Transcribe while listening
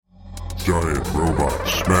Giant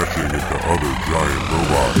robots smashing into other giant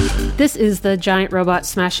robots. This is the Giant Robots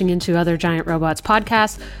Smashing into Other Giant Robots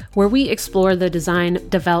podcast, where we explore the design,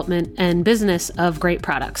 development, and business of great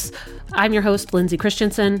products. I'm your host, Lindsay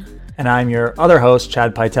Christensen. And I'm your other host,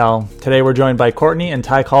 Chad Pytel. Today we're joined by Courtney and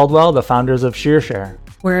Ty Caldwell, the founders of ShearShare.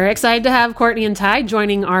 We're excited to have Courtney and Ty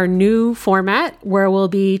joining our new format, where we'll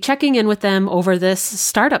be checking in with them over this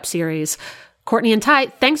startup series. Courtney and Ty,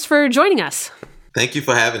 thanks for joining us. Thank you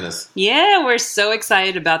for having us. Yeah, we're so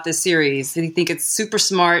excited about this series. We think it's super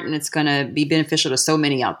smart and it's going to be beneficial to so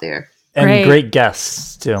many out there. And great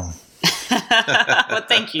guests, too. Well,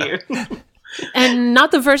 thank you. And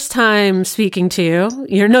not the first time speaking to you.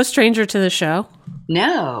 You're no stranger to the show.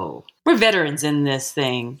 No, we're veterans in this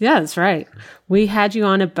thing. Yeah, that's right. We had you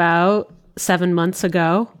on about 7 months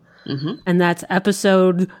ago, and that's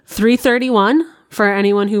episode 331. For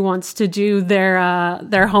anyone who wants to do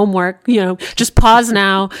their homework, just pause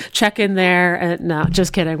now, check in there. No,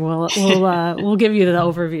 just kidding. We'll give you the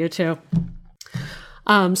overview too.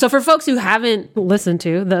 So for folks who haven't listened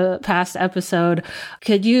to the past episode,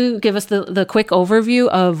 could you give us the quick overview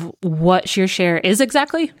of what ShearShare is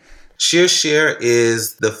exactly? ShearShare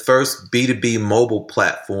is the first B2B mobile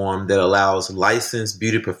platform that allows licensed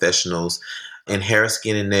beauty professionals in hair,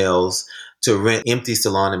 skin, and nails to rent empty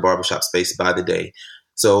salon and barbershop space by the day.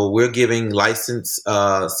 So we're giving licensed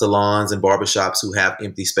salons and barbershops who have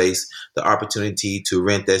empty space the opportunity to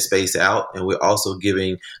rent that space out. And we're also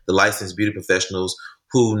giving the licensed beauty professionals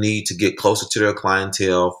who need to get closer to their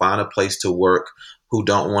clientele, find a place to work, who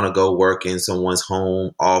don't want to go work in someone's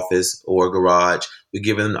home, office, or garage. We're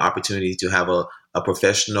giving them the opportunity to have a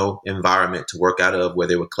professional environment to work out of where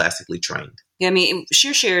they were classically trained. Yeah, I mean,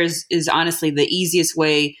 ShearShare is honestly the easiest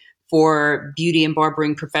way for beauty and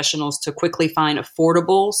barbering professionals to quickly find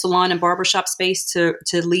affordable salon and barbershop space to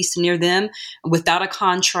lease near them without a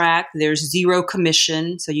contract. There's zero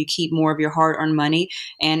commission, so you keep more of your hard-earned money.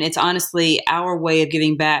 And it's honestly our way of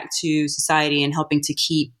giving back to society and helping to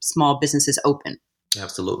keep small businesses open.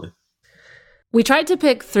 Absolutely. We tried to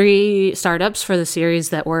pick 3 startups for the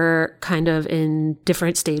series that were kind of in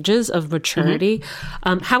different stages of maturity.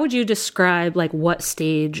 How would you describe what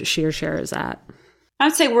stage ShearShare is at?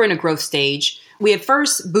 I'd say we're in a growth stage. We had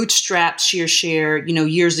first bootstrapped ShearShare,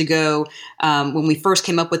 years ago when we first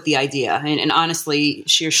came up with the idea. And honestly,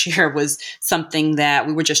 ShearShare was something that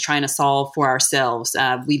we were just trying to solve for ourselves,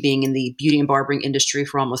 we being in the beauty and barbering industry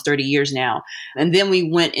for almost 30 years now. And then we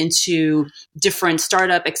went into different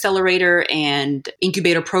startup accelerator and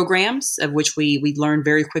incubator programs, of which we learned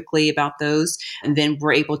very quickly about those. And then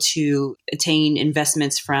we're able to attain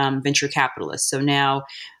investments from venture capitalists. So now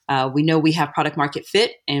we know we have product market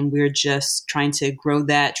fit, and we're just trying to grow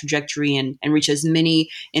that trajectory and reach as many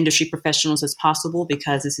industry professionals as possible,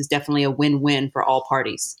 because this is definitely a win-win for all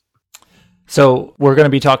parties. So we're going to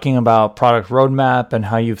be talking about product roadmap and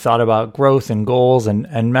how you've thought about growth and goals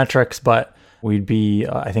and metrics, but we'd be,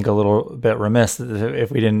 I think, a little bit remiss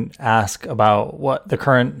if we didn't ask about what the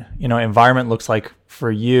current environment looks like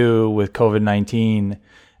for you with COVID-19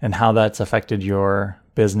 and how that's affected your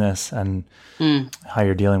business and how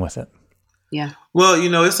you're dealing with it. Yeah. Well,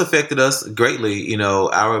 it's affected us greatly.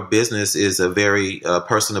 Our business is a very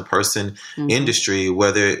person-to-person industry,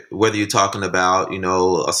 whether you're talking about,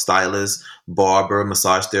 a stylist, barber,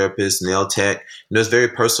 massage therapist, nail tech, it's very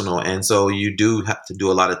personal. And so you do have to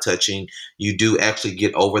do a lot of touching. You do actually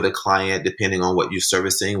get over the client depending on what you're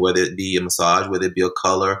servicing, whether it be a massage, whether it be a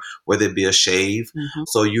color, whether it be a shave.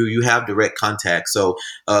 So you have direct contact. So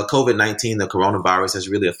COVID-19, the coronavirus, has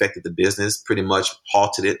really affected the business, pretty much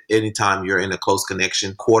halted it. Anytime you're in a close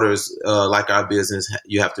connection, quarters like our business,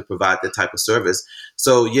 you have to provide that type of service.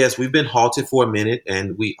 So yes, we've been halted for a minute,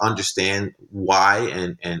 and we understand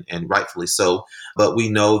why, and rightfully so. But we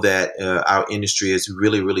know that our industry is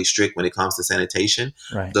really, really strict when it comes to sanitation.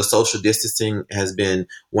 Right. The social distancing has been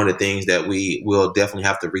one of the things that we will definitely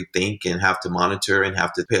have to rethink and have to monitor and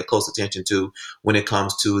have to pay close attention to when it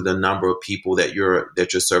comes to the number of people that you're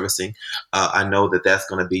servicing. I know that that's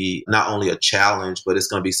going to be not only a challenge, but it's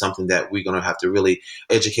going to be something that we're going to have to really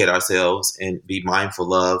educate ourselves and be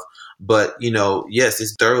mindful of. But, yes,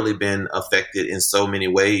 it's thoroughly been affected in so many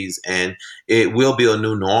ways, and it will be a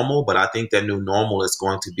new normal. But I think that new normal is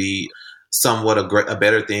going to be somewhat a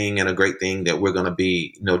better thing and a great thing that we're going to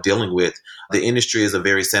be, dealing with. The industry is a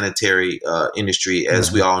very sanitary industry,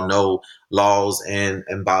 as we all know, laws and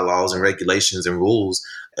bylaws and regulations and rules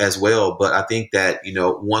as well. But I think that,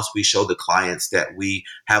 once we show the clients that we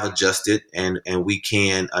have adjusted and we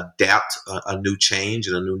can adapt a new change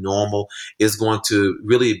and a new normal, is going to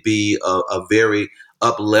really be a very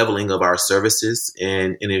up leveling of our services,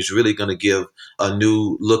 and it's really going to give a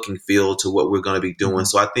new look and feel to what we're going to be doing.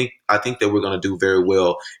 So I think that we're going to do very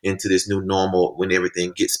well into this new normal when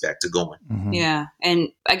everything gets back to going. Yeah. And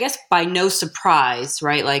I guess by no surprise,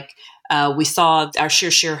 right? Like, we saw our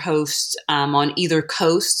share hosts on either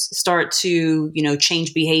coast start to,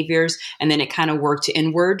 change behaviors, and then it kind of worked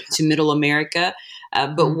inward to Middle America.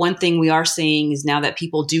 But one thing we are seeing is now that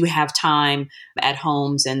people do have time at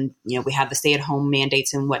homes, and we have the stay-at-home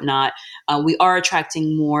mandates and whatnot, we are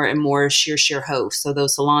attracting more and more share hosts. So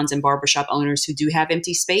those salons and barbershop owners who do have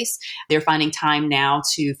empty space, they're finding time now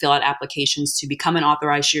to fill out applications to become an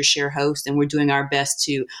authorized share host, and we're doing our best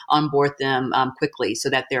to onboard them quickly so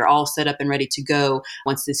that they're all set up and ready to go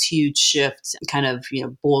once this huge shift kind of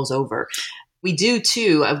boils over. We do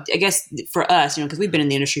too, I guess for us, because we've been in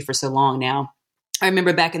the industry for so long now. I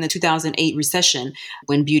remember back in the 2008 recession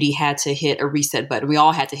when beauty had to hit a reset button. We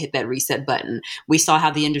all had to hit that reset button. We saw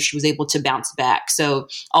how the industry was able to bounce back. So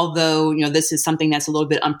although, this is something that's a little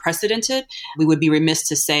bit unprecedented, we would be remiss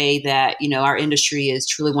to say that, our industry is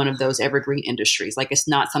truly one of those evergreen industries. Like, it's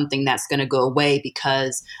not something that's going to go away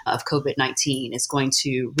because of COVID-19. It's going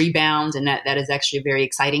to rebound. And that is actually a very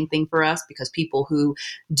exciting thing for us, because people who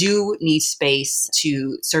do need space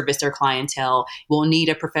to service their clientele will need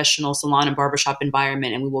a professional salon and barbershop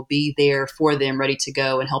environment, and we will be there for them, ready to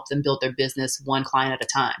go and help them build their business one client at a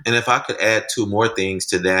time. And if I could add two more things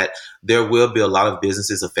to that, there will be a lot of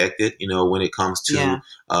businesses affected, when it comes to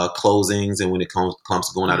closings and when it comes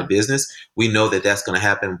to going out of business. We know that that's going to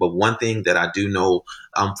happen. But one thing that I do know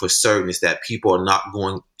for certain is that people are not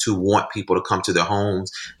going to want people to come to their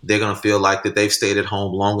homes. They're going to feel like that they've stayed at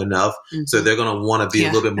home long enough. So they're going to want to be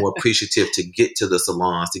a little bit more appreciative to get to the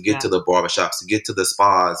salons, to get to the barbershops, to get to the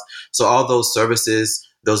spas. So all those services,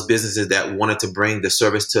 those businesses that wanted to bring the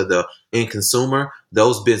service to the end consumer,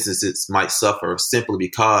 those businesses might suffer simply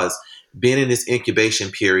because being in this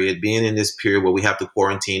incubation period, being in this period where we have to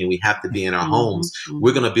quarantine and we have to be in our homes,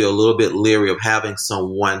 we're going to be a little bit leery of having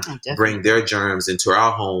someone bring their germs into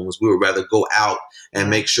our homes. We would rather go out and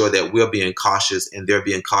make sure that we're being cautious and they're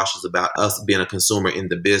being cautious about us being a consumer in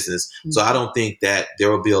the business. So I don't think that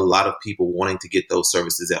there will be a lot of people wanting to get those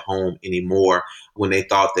services at home anymore when they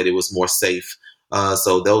thought that it was more safe.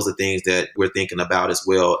 So those are things that we're thinking about as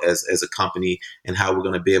well as a company, and how we're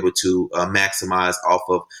going to be able to maximize off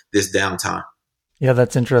of this downtime. Yeah,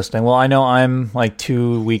 that's interesting. Well, I know I'm like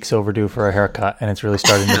 2 weeks overdue for a haircut, and it's really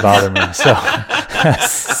starting to bother me. So,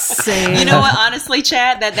 Same. You know what? Honestly,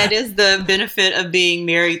 Chad, that is the benefit of being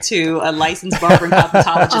married to a licensed barber and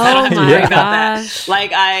cosmetologist. I don't have to worry about that.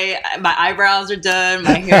 Like, my eyebrows are done,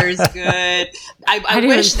 my hair is good. I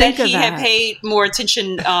wish that he had paid more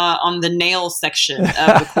attention on the nail section of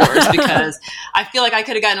the course, because I feel like I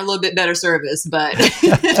could have gotten a little bit better service. But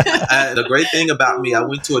the great thing about me, I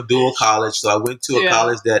went to a dual college, so I went to a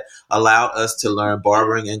college that allowed us to learn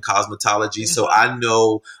barbering and cosmetology. So I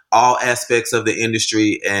know all aspects of the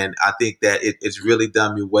industry, and I think that it's really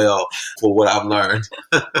done me well for what I've learned.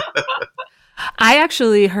 I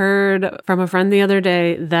actually heard from a friend the other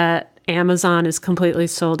day that Amazon is completely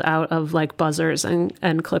sold out of like buzzers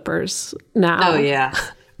and clippers now. Oh yeah,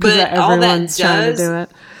 but everyone's trying to do it.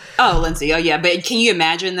 Oh, Lindsay. Oh, yeah. But can you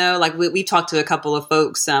imagine, though? Like, we talked to a couple of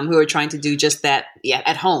folks who are trying to do just that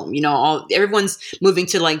at home. Everyone's moving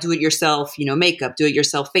to like do-it-yourself, makeup,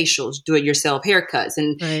 do-it-yourself facials, do-it-yourself haircuts.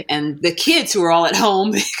 And the kids who are all at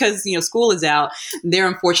home because, school is out, they're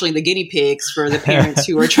unfortunately the guinea pigs for the parents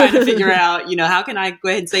who are trying to figure out, how can I go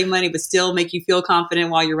ahead and save money but still make you feel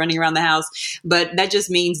confident while you're running around the house? But that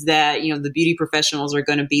just means that, the beauty professionals are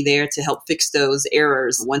going to be there to help fix those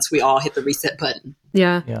errors once we all hit the reset button.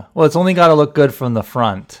 Yeah. Yeah. Well, it's only got to look good from the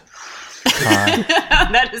front.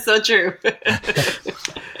 That is so true.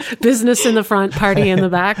 Business in the front, party in the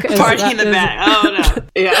back. Party in the back. Oh, no.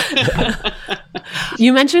 Yeah.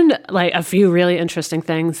 You mentioned like a few really interesting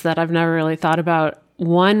things that I've never really thought about.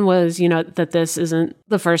 One was, that this isn't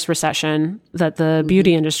the first recession that the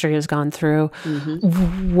beauty industry has gone through.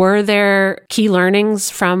 Were there key learnings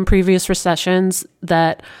from previous recessions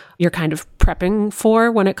that you're kind of prepping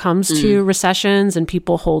for when it comes to recessions and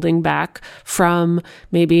people holding back from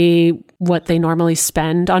maybe what they normally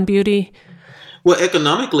spend on beauty? Well,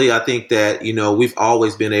 economically, I think that, we've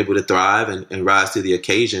always been able to thrive and rise to the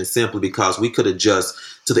occasion simply because we could adjust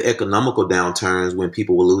to the economical downturns when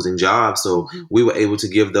people were losing jobs. So we were able to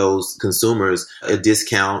give those consumers a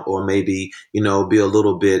discount or maybe, be a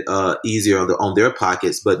little bit easier on their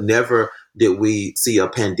pockets, but never did we see a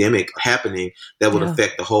pandemic happening that would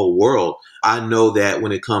affect the whole world. I know that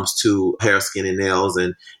when it comes to hair, skin, and nails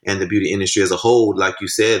and the beauty industry as a whole, like you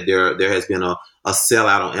said, there has been a a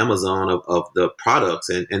sellout on Amazon of the products.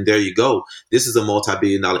 And there you go. This is a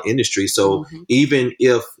multi-billion-dollar industry. So even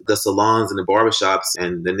if the salons and the barbershops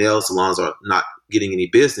and the nail salons are not getting any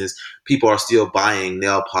business, people are still buying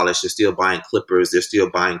nail polish. They're still buying clippers. They're still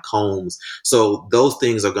buying combs. So those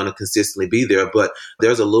things are going to consistently be there. But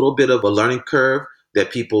there's a little bit of a learning curve that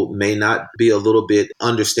people may not be a little bit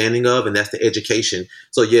understanding of, and that's the education.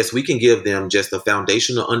 So yes, we can give them just a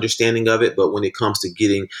foundational understanding of it, but when it comes to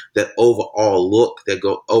getting that overall look,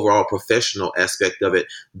 overall professional aspect of it,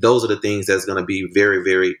 those are the things that's going to be very,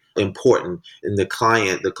 very important. And the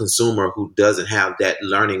client, the consumer who doesn't have that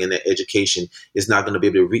learning and that education is not going to be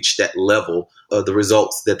able to reach that level of the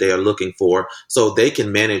results that they are looking for. So they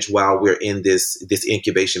can manage while we're in this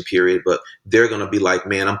incubation period, but they're going to be like,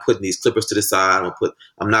 man, I'm putting these clippers to the side.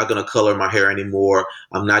 I'm not going to color my hair anymore.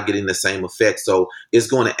 I'm not getting the same effect. So it's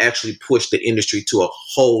going to actually push the industry to a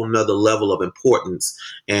whole nother level of importance.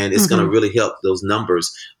 And it's going to really help those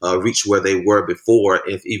numbers reach where they were before,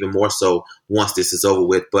 if even more so once this is over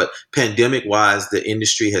with. But pandemic wise, the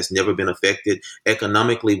industry has never been affected.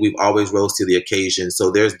 Economically, we've always rose to the occasion.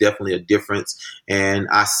 So there's definitely a difference. And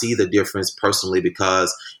I see the difference personally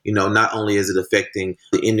because, not only is it affecting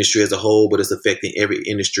the industry as a whole, but it's affecting every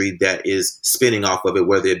industry that is spinning off of it,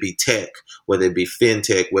 whether it be tech, whether it be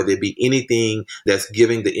fintech, whether it be anything that's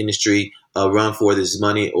giving the industry a run for this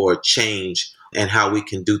money or change and how we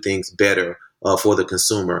can do things better for the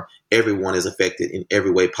consumer. Everyone is affected in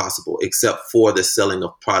every way possible, except for the selling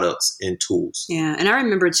of products and tools. Yeah. And I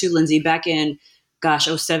remember too, Lindsay, back in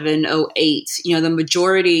 07, 08, the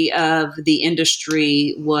majority of the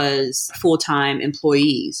industry was full-time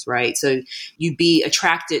employees, right? So you'd be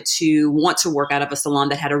attracted to want to work out of a salon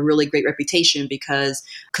that had a really great reputation because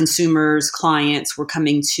consumers, clients were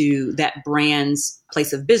coming to that brand's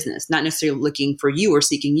place of business, not necessarily looking for you or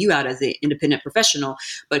seeking you out as an independent professional,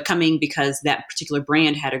 but coming because that particular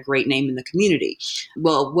brand had a great name in the community.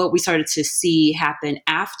 Well, what we started to see happen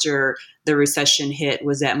after the recession hit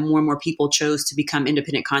was that more and more people chose to become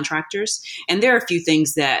independent contractors. And there are a few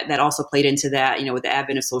things that also played into that, with the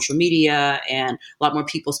advent of social media and a lot more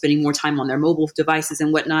people spending more time on their mobile devices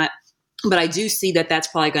and whatnot. But I do see that that's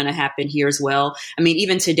probably going to happen here as well. I mean,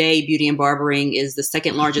 even today, beauty and barbering is the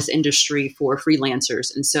second largest industry for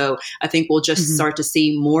freelancers. And so I think we'll just start to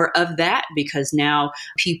see more of that because now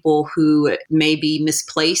people who may be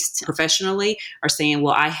misplaced professionally are saying,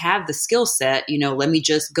 well, I have the skill set, let me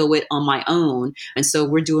just go it on my own. And so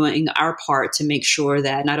we're doing our part to make sure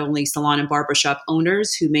that not only salon and barbershop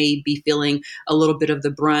owners who may be feeling a little bit of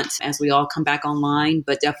the brunt as we all come back online,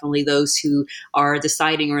 but definitely those who are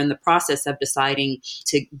deciding or in the process of deciding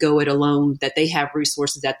to go it alone, that they have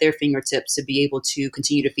resources at their fingertips to be able to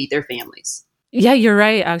continue to feed their families. Yeah, you're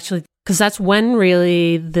right, actually, because that's when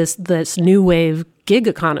really this new wave gig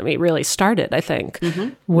economy really started, I think,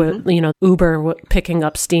 with, Uber picking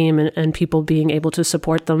up steam and people being able to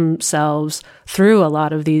support themselves through a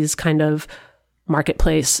lot of these kind of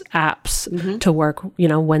marketplace apps to work,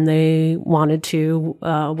 when they wanted to,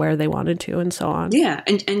 where they wanted to, and so on. Yeah.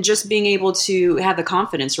 And just being able to have the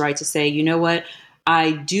confidence, right, to say, you know what,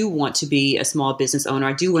 I do want to be a small business owner.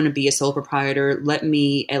 I do want to be a sole proprietor. Let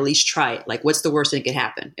me at least try it. Like, what's the worst that could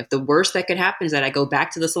happen? If the worst that could happen is that I go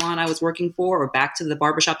back to the salon I was working for or back to the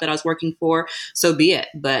barbershop that I was working for, so be it.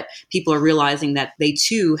 But people are realizing that they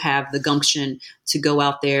too have the gumption to go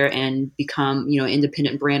out there and become, an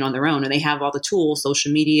independent brand on their own. And they have all the tools,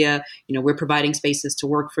 social media, we're providing spaces to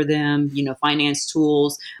work for them, finance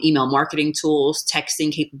tools, email marketing tools,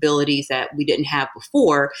 texting capabilities that we didn't have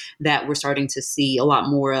before that we're starting to see a lot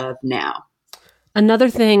more of now. Another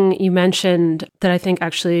thing you mentioned that I think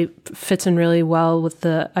actually fits in really well with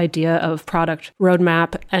the idea of product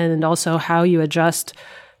roadmap and also how you adjust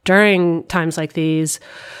during times like these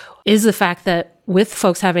is the fact that with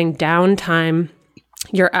folks having downtime,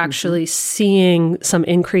 you're actually seeing some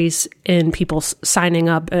increase in people signing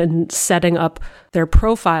up and setting up their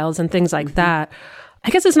profiles and things like that. I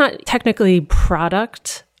guess it's not technically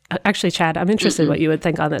product. Actually, Chad, I'm interested in what you would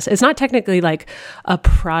think on this. It's not technically like a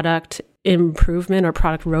product improvement or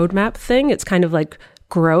product roadmap thing. It's kind of like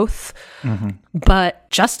growth, but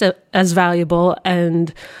just as valuable,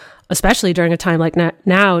 and especially during a time like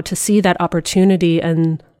now, to see that opportunity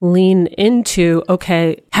and lean into,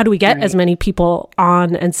 okay, how do we get as many people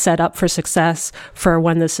on and set up for success for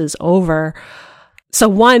when this is over? So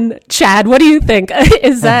one, Chad, what do you think?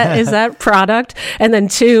 Is that product? And then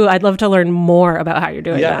two, I'd love to learn more about how you're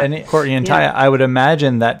doing that. Yeah, and Courtney and Ty, I would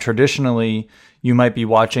imagine that traditionally you might be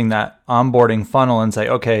watching that onboarding funnel and say,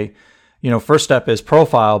 okay, first step is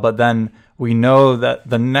profile, but then we know that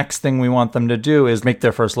the next thing we want them to do is make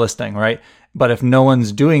their first listing, right? But if no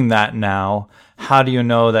one's doing that now, how do you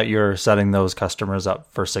know that you're setting those customers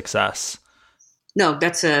up for success? No,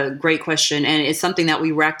 that's a great question. And it's something that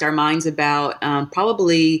we racked our minds about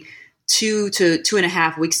probably 2 to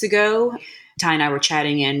 2.5 weeks ago. Ty and I were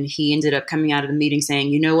chatting, and he ended up coming out of the meeting saying,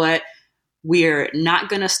 you know what? We're not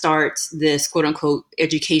going to start this quote unquote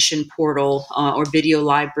education portal or video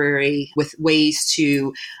library with ways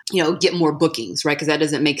to, get more bookings, right? Because that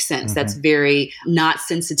doesn't make sense. Mm-hmm. That's very not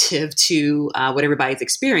sensitive to what everybody's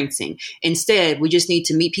experiencing. Instead, we just need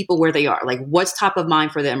to meet people where they are. Like, what's top of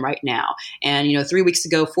mind for them right now? And, 3 weeks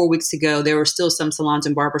ago, 4 weeks ago, there were still some salons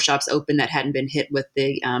and barbershops open that hadn't been hit with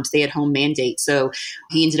the stay-at-home mandate. So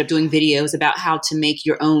he ended up doing videos about how to make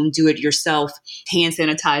your own do-it-yourself hand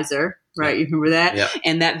sanitizer. Right. You remember that? Yeah.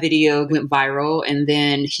 And that video went viral. And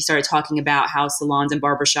then he started talking about how salons and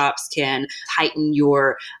barbershops can tighten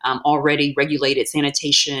your already regulated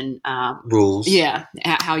sanitation rules. Yeah.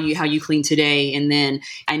 How you clean today. And then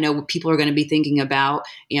I know people are going to be thinking about,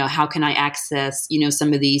 how can I access,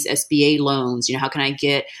 some of these SBA loans? How can I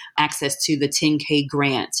get access to the 10K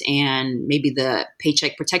grant and maybe the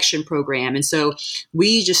Paycheck Protection Program? And so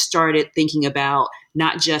we just started thinking about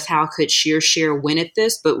not just how could ShearShare win at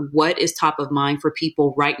this, but what is top of mind for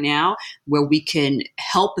people right now where we can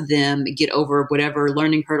help them get over whatever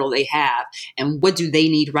learning hurdle they have, and what do they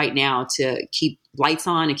need right now to keep lights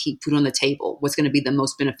on and keep food on the table? What's going to be the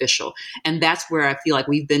most beneficial? And that's where I feel like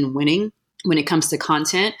we've been winning when it comes to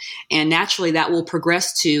content. And naturally that will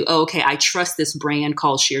progress to, okay, I trust this brand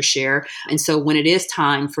called ShearShare. And so when it is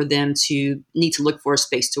time for them to need to look for a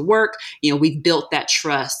space to work, we've built that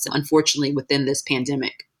trust, unfortunately, within this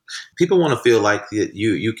pandemic. People want to feel like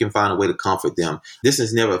you can find a way to comfort them. This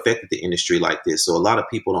has never affected the industry like this. So a lot of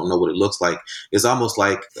people don't know what it looks like. It's almost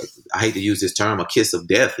like, I hate to use this term, a kiss of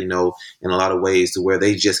death, in a lot of ways, to where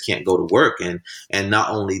they just can't go to work. And not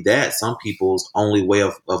only that, some people's only way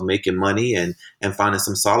of making money and finding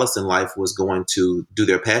some solace in life was going to do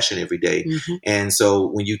their passion every day. Mm-hmm. And so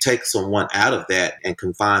when you take someone out of that and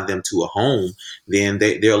confine them to a home, then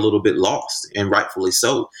they're a little bit lost, and rightfully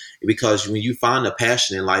so. Because when you find a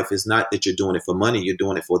passion in life, it's not that you're doing it for money, you're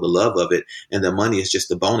doing it for the love of it. And the money is just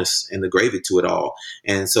the bonus and the gravy to it all.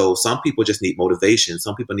 And so some people just need motivation.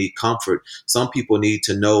 Some people need comfort. Some people need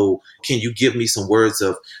to know, can you give me some words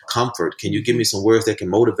of comfort? Can you give me some words that can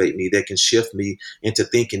motivate me, that can shift me into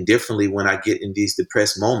thinking differently when I get in these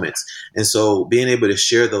depressed moments? And so being able to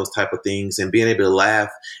share those type of things and being able to laugh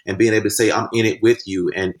and being able to say, I'm in it with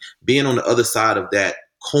you, and being on the other side of that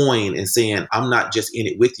coin and saying, I'm not just in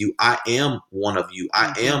it with you, I am one of you,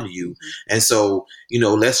 I am you. And so,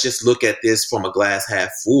 let's just look at this from a glass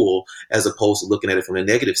half full as opposed to looking at it from the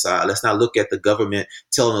negative side. Let's not look at the government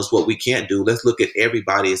telling us what we can't do. Let's look at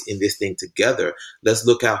everybody is in this thing together. Let's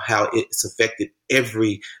look at how it's affected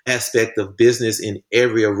every aspect of business in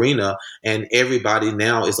every arena, and everybody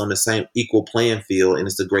now is on the same equal playing field, and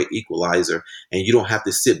it's a great equalizer. And you don't have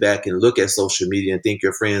to sit back and look at social media and think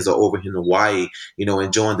your friends are over in Hawaii,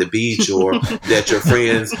 enjoying the beach, or that your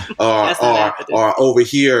friends are over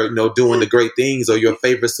here, doing the great things, or your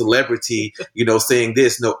favorite celebrity, saying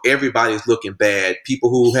this. No, everybody's looking bad. People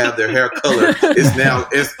who have their hair colored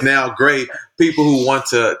it's now great. People who want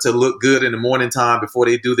to look good in the morning time before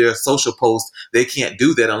they do their social posts, they can't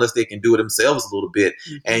do that unless they can do it themselves a little bit.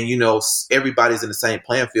 Mm-hmm. And, everybody's in the same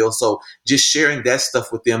playing field. So just sharing that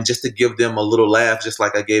stuff with them, just to give them a little laugh, just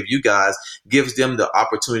like I gave you guys, gives them the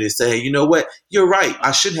opportunity to say, hey, you know what? You're right.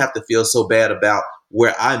 I shouldn't have to feel so bad about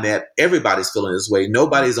where I'm at. Everybody's feeling this way.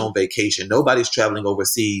 Nobody's on vacation. Nobody's traveling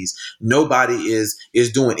overseas. Nobody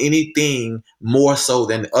is doing anything more so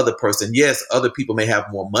than the other person. Yes, other people may have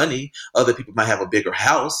more money. Other people might have a bigger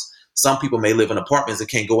house. Some people may live in apartments and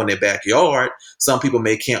can't go in their backyard. Some people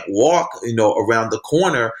can't walk, around the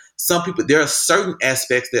corner. Some people, there are certain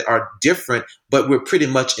aspects that are different, but we're pretty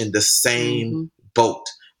much in the same boat.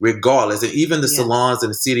 Regardless. And even the salons and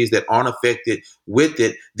the cities that aren't affected with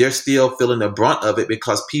it, they're still feeling the brunt of it,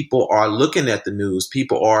 because people are looking at the news.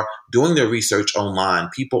 People are doing their research online.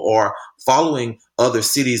 People are following other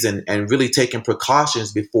cities and really taking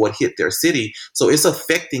precautions before it hit their city. So it's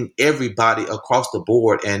affecting everybody across the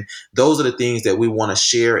board. And those are the things that we want to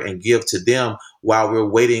share and give to them while we're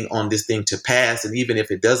waiting on this thing to pass. And even if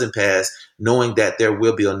it doesn't pass, knowing that there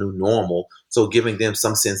will be a new normal. So giving them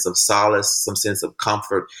some sense of solace, some sense of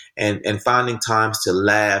comfort, and finding times to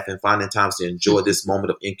laugh and finding times to enjoy this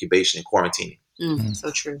moment of incubation and quarantining.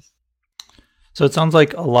 So true. So it sounds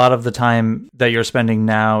like a lot of the time that you're spending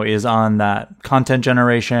now is on that content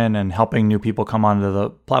generation and helping new people come onto the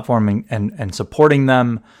platform and supporting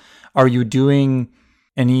them. Are you doing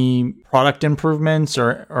any product improvements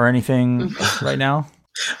or anything right now?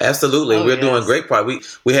 Absolutely. Oh, We're yes. doing great part.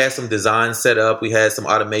 We had some design set up. We had some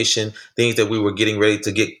automation things that we were getting ready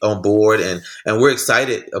to get on board. And we're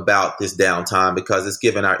excited about this downtime because it's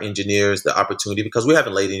given our engineers the opportunity, because we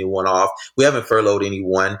haven't laid anyone off. We haven't furloughed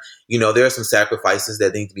anyone. There are some sacrifices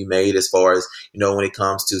that need to be made as far as, when it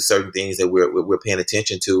comes to certain things that we're paying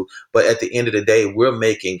attention to. But at the end of the day, we're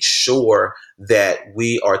making sure that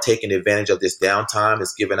we are taking advantage of this downtime.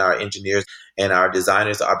 It's given our engineers and our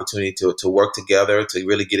designers the opportunity to work together, to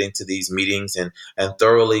really get into these meetings and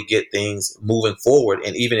thoroughly get things moving forward.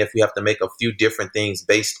 And even if we have to make a few different things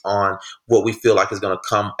based on what we feel like is going to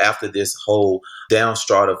come after this whole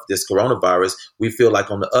downstraught of this coronavirus, we feel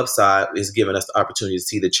like on the upside is giving us the opportunity to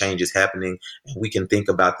see the changes happening, and we can think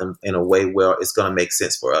about them in a way where it's going to make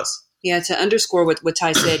sense for us. Yeah, to underscore what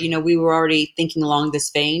Ty said, we were already thinking along this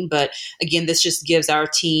vein, but again, this just gives our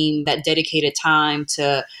team that dedicated time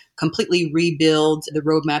to completely rebuild the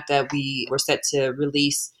roadmap that we were set to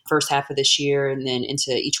release first half of this year and then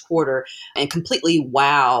into each quarter, and completely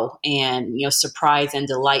wow and surprise and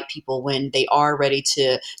delight people when they are ready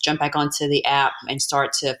to jump back onto the app and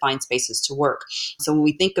start to find spaces to work. So when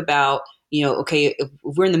we think about okay, if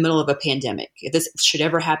we're in the middle of a pandemic, if this should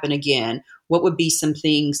ever happen again, what would be some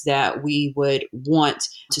things that we would want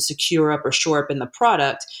to secure up or shore up in the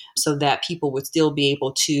product so that people would still be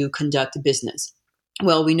able to conduct business?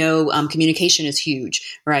 Well, we know communication is huge,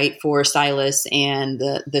 right, for stylists and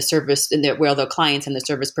the service, and the clients and the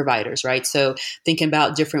service providers, right? So thinking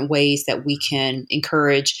about different ways that we can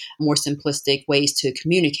encourage more simplistic ways to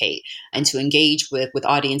communicate and to engage with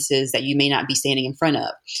audiences that you may not be standing in front of.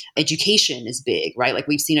 Education is big, right? Like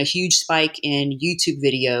we've seen a huge spike in YouTube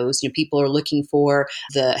videos. People are looking for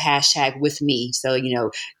the hashtag with me. So,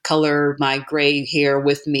 color my gray hair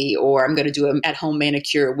with me, or I'm going to do an at-home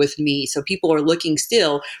manicure with me. So people are looking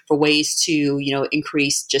still for ways to,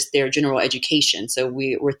 increase just their general education. So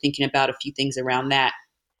we're thinking about a few things around that.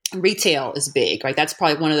 Retail is big, right? That's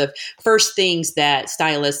probably one of the first things that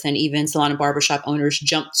stylists and even salon and barbershop owners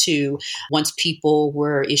jumped to once people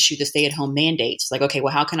were issued the stay-at-home mandates. Like, okay,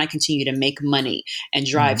 well, how can I continue to make money and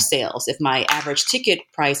drive sales? If my average ticket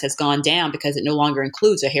price has gone down because it no longer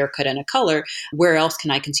includes a haircut and a color, where else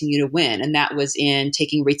can I continue to win? And that was in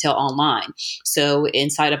taking retail online. So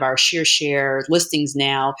inside of our SheerShare listings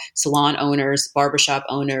now, salon owners, barbershop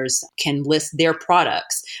owners can list their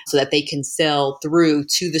products so that they can sell through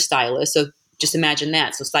to the stylist. So just imagine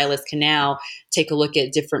that. So stylists can now take a look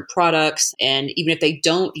at different products, and even if they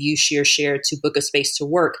don't use SheerShare to book a space to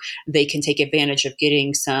work, they can take advantage of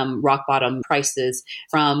getting some rock bottom prices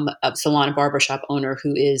from a salon and barbershop owner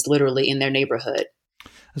who is literally in their neighborhood.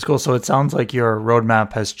 That's cool. So it sounds like your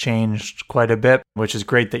roadmap has changed quite a bit, which is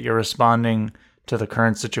great that you're responding to the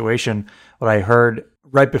current situation. What I heard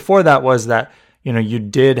right before that was that, you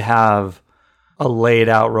did have a laid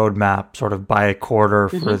out roadmap sort of by a quarter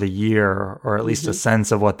for the year, or at least a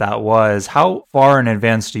sense of what that was. How far in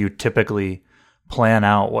advance do you typically plan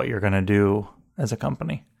out what you're going to do as a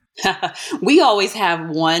company? We always have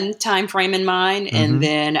one time frame in mind, and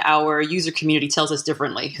then our user community tells us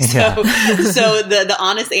differently. So the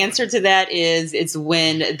honest answer to that is it's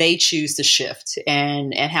when they choose to shift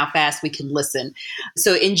and how fast we can listen.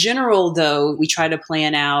 So in general, though, we try to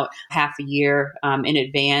plan out half a year in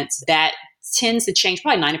advance. That tends to change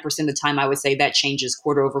probably 90% of the time. I would say that changes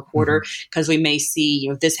quarter over quarter because we may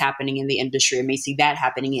see, this happening in the industry, or may see that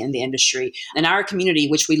happening in the industry. And our community,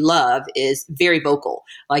 which we love, is very vocal.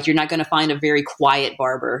 Like you're not going to find a very quiet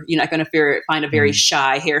barber. You're not going to find a very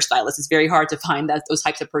shy hairstylist. It's very hard to find those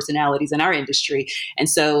types of personalities in our industry. And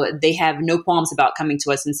so they have no qualms about coming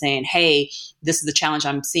to us and saying, hey, this is the challenge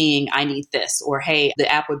I'm seeing. I need this. Or, hey,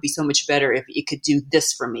 the app would be so much better if it could do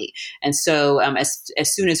this for me. And so as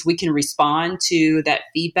soon as we can respond to that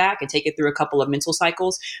feedback and take it through a couple of mental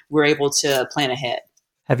cycles, we're able to plan ahead.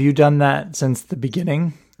 Have you done that since the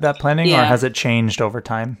beginning, that planning, or has it changed over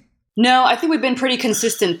time? No, I think we've been pretty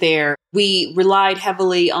consistent there. We relied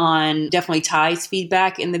heavily on definitely Ty's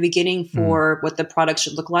feedback in the beginning for what the product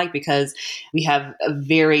should look like, because we have a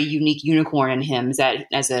very unique unicorn in him that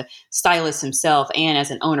as a stylist himself and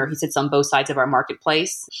as an owner, he sits on both sides of our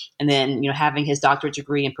marketplace. And then, having his doctorate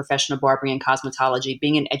degree in professional barbering and cosmetology,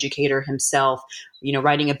 being an educator himself,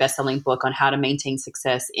 writing a best-selling book on how to maintain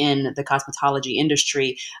success in the cosmetology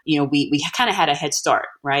industry, we kind of had a head start,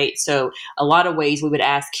 right? So a lot of ways we would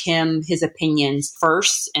ask him his opinions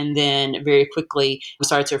first, and then very quickly we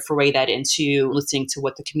started to foray that into listening to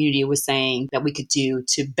what the community was saying that we could do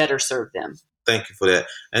to better serve them. Thank you for that.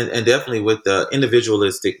 And definitely with the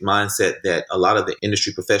individualistic mindset that a lot of the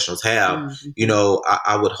industry professionals have, you know,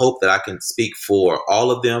 I would hope that I can speak for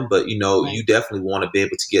all of them, but, you know, you definitely want to be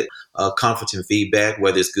able to get comforting feedback,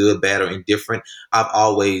 whether it's good, bad, or indifferent. I've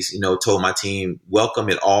always, you know, told my team, welcome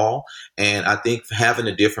it all. And I think having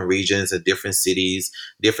the different regions, the different cities,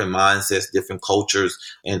 different mindsets, different cultures,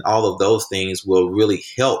 and all of those things will really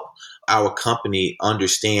help our company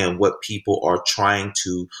understand what people are trying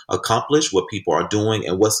to accomplish, what people are doing,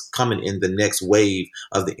 and what's coming in the next wave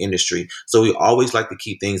of the industry. So we always like to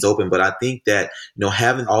keep things open. But I think that, you know,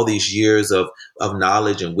 having all these years of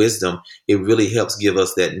knowledge and wisdom, it really helps give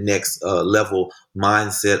us that next level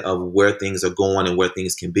mindset of where things are going and where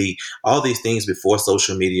things can be. All these things before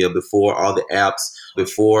social media, before all the apps,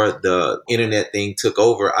 before the internet thing took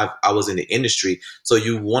over, I was in the industry. So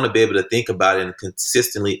you want to be able to think about it and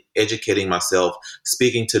consistently educating myself,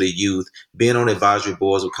 speaking to the youth, being on advisory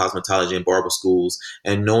boards with cosmetology and barber schools,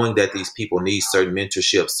 and knowing that these people need certain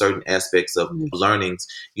mentorship, certain aspects of learnings.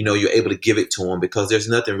 You know, you're able to give it to them because there's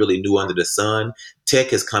nothing really new under the sun. Tech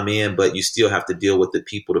has come in, but you still have to deal with the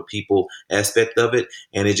people-to-people aspect of it.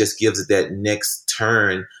 And it just gives it that next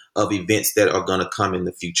turn of events that are going to come in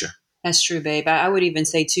the future. That's true, babe. I would even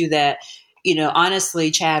say, too, that, you know, honestly,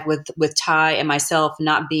 Chad, with Ty and myself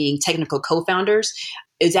not being technical co-founders,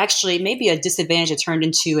 it's actually maybe a disadvantage that turned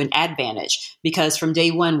into an advantage, because from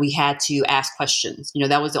day one, we had to ask questions. You know,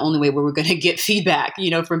 that was the only way we were going to get feedback,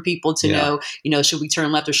 you know, from people to know, you know, should we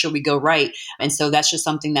turn left or should we go right? And so that's just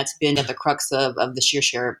something that's been at the crux of the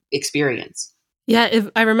ShearShare experience. Yeah, if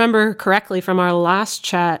I remember correctly from our last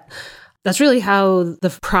chat, that's really how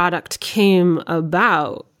the product came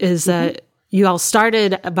about, is that you all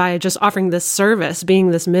started by just offering this service,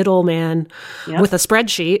 being this middleman with a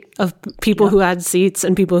spreadsheet of people who had seats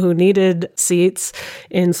and people who needed seats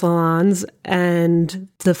in salons, and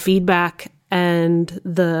the feedback and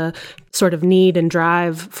the sort of need and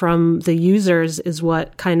drive from the users is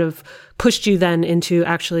what kind of pushed you then into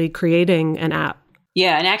actually creating an app.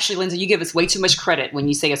 Yeah, and actually, Lindsay, you give us way too much credit when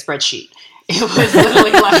you say a spreadsheet. It was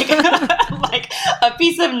literally like a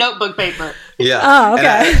piece of notebook paper. Yeah. Oh,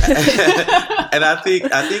 okay. And I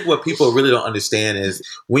think what people really don't understand is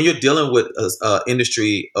when you're dealing with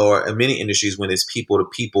industry, or in many industries, when it's people to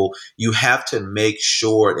people, you have to make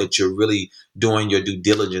sure that you're really doing your due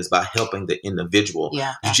diligence by helping the individual.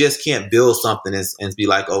 Yeah. You just can't build something and be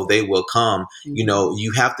like, oh, they will come. You know,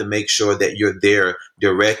 you have to make sure that you're there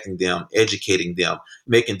directing them, educating them,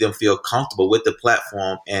 making them feel comfortable with the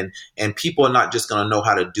platform. And people are not just going to know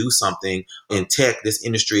how to do something in tech. This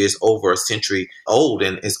industry is over a century old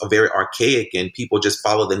and it's very archaic, and people just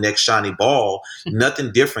follow the next shiny ball.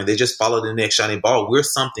 Nothing different. They just follow the next shiny ball. We're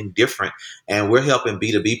something different, and we're helping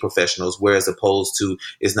B2B professionals, whereas opposed to,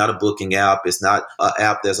 it's not a booking app. It's not an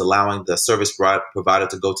app that's allowing the service provider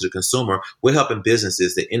to go to the consumer. We're helping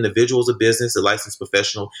businesses. The individual is a business, the licensed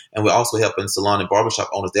professional, and we're also helping salon and barbershop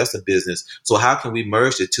owners. That's a business. So how can we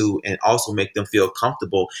merge the two and also make them feel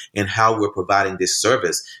comfortable in how we're providing this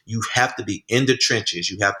service? You have to be in the trenches.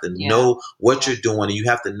 You have to know what you're doing, and you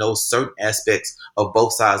have to know certain aspects of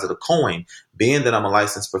both sides of the coin. Being that I'm a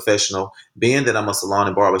licensed professional, being that I'm a salon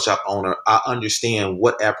and barbershop owner, I understand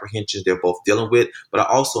what apprehensions they're both dealing with, but I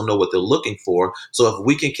also know what they're looking for. So if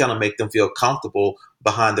we can kind of make them feel comfortable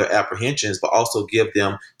behind their apprehensions, but also give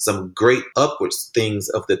them some great upwards things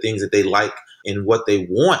of the things that they like and what they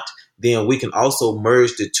want, then we can also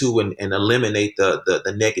merge the two and eliminate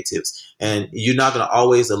the negatives. And you're not going to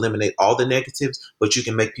always eliminate all the negatives, but you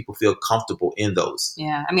can make people feel comfortable in those.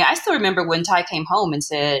 Yeah. I mean, I still remember when Ty came home and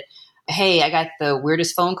said, hey, I got the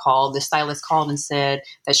weirdest phone call. The stylist called and said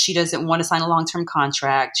that she doesn't want to sign a long-term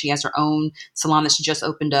contract. She has her own salon that she just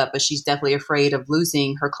opened up, but she's definitely afraid of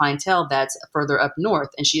losing her clientele that's further up north.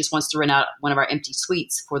 And she just wants to rent out one of our empty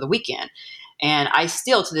suites for the weekend. And I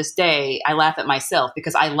still, to this day, I laugh at myself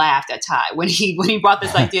because I laughed at Ty when he brought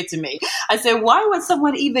this idea to me. I said, why would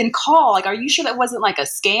someone even call? Like, are you sure that wasn't like a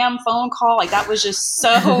scam phone call? Like, that was just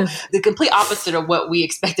so the complete opposite of what we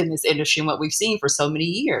expect in this industry and what we've seen for so many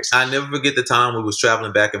years. I never forget the time we was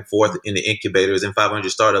traveling back and forth in the incubators in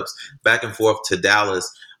 500 startups, back and forth to Dallas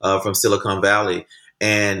from Silicon Valley.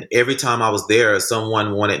 And every time I was there,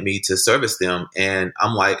 someone wanted me to service them. And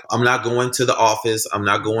I'm like, I'm not going to the office. I'm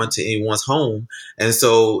not going to anyone's home. And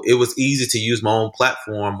so it was easy to use my own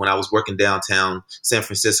platform when I was working downtown San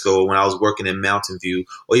Francisco, when I was working in Mountain View,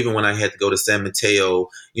 or even when I had to go to San Mateo.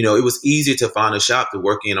 You know, it was easier to find a shop to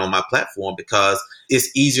work in on my platform because it's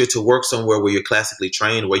easier to work somewhere where you're classically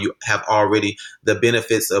trained, where you have already the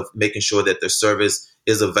benefits of making sure that the service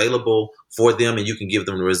is available for them, and you can give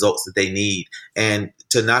them the results that they need. And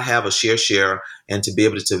to not have a share and to be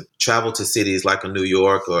able to travel to cities like a New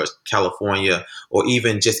York or California, or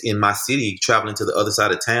even just in my city, traveling to the other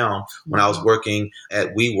side of town when I was working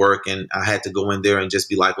at WeWork, and I had to go in there and just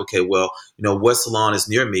be like, okay, well, what salon is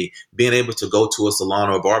near me? Being able to go to a salon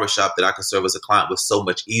or a barbershop that I could serve as a client was so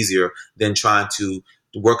much easier than trying to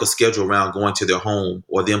work a schedule around going to their home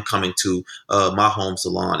or them coming to my home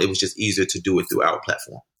salon. It was just easier to do it through our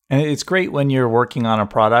platform. And it's great when you're working on a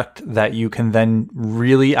product that you can then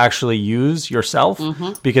really actually use yourself,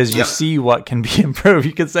 because you see what can be improved.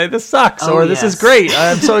 You can say, this sucks, or this is great.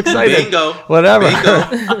 I'm so excited. Bingo. Whatever.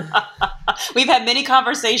 Bingo. We've had many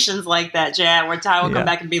conversations like that, Chad, where Ty will come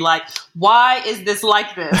back and be like, why is this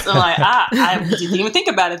like this? I'm like, I didn't even think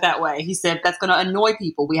about it that way. He said, that's going to annoy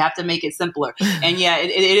people. We have to make it simpler. And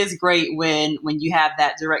it is great when you have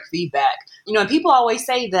that direct feedback. And people always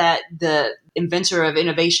say that the inventor of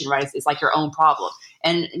innovation, right, is like your own problem.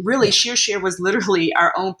 And really, ShearShare was literally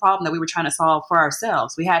our own problem that we were trying to solve for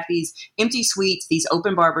ourselves. We had these empty suites, these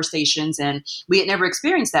open barber stations, and we had never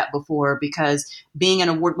experienced that before, because being an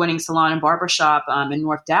award-winning salon and barbershop in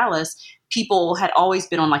North Dallas, people had always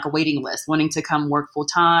been on like a waiting list, wanting to come work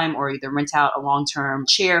full-time or either rent out a long-term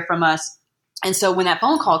chair from us. And so when that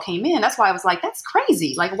phone call came in, that's why I was like, that's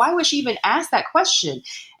crazy. Like, why would she even ask that question?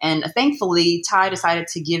 And thankfully, Ty decided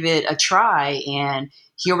to give it a try. And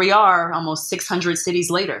here we are, almost 600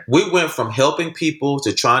 cities later. We went from helping people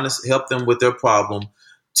to trying to help them with their problem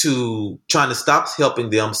to trying to stop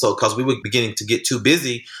helping them. So, because we were beginning to get too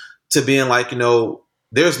busy, to being like,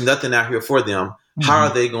 there's nothing out here for them. How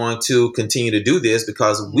are they going to continue to do this?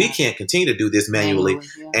 Because we can't continue to do this manually.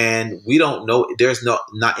 And we don't know, there's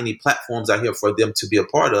not any platforms out here for them to be a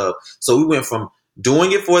part of. So we went from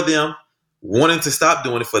doing it for them, wanting to stop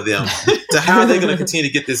doing it for them, to how are they going to continue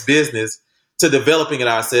to get this business, to developing it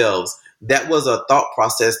ourselves. That was a thought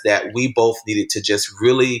process that we both needed to just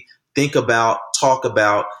really think about, talk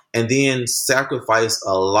about, and then sacrifice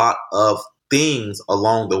a lot of things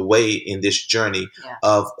along the way in this journey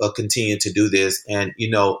of continuing to do this. And,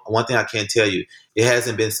 one thing I can tell you, it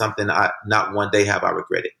hasn't been something not one day have I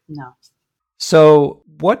regretted. No. So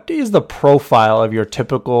what is the profile of your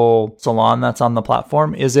typical salon that's on the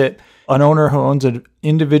platform? Is it an owner who owns an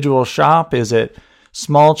individual shop? Is it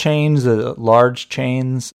small chains, large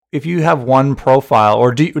chains? If you have one profile,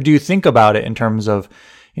 or do you think about it in terms of,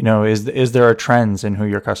 is there a trends in who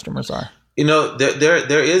your customers are?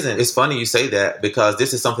 There isn't. It's funny you say that, because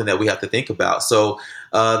this is something that we have to think about. So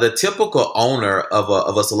the typical owner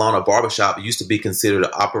of a salon or barbershop used to be considered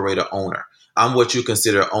an operator owner. I'm what you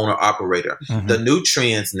consider owner operator. The new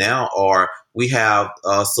trends now are we have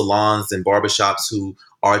salons and barbershops who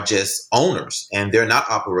are just owners and they're not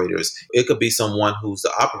operators. It could be someone who's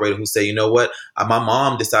the operator who say, my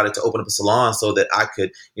mom decided to open up a salon so that I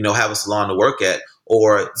could, have a salon to work at.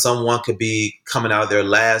 Or someone could be coming out of their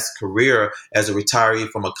last career as a retiree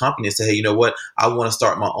from a company and say, hey, I want to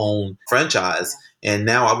start my own franchise. And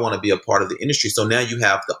now I want to be a part of the industry. So now you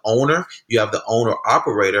have the owner, you have the owner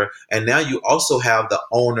operator, and now you also have the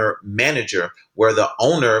owner manager, where the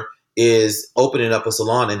owner is opening up a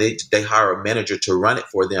salon and they hire a manager to run it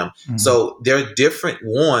for them. So there are different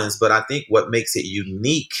ones, but I think what makes it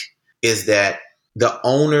unique is that the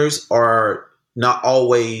owners are not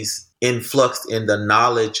always influxed in the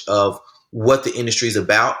knowledge of what the industry is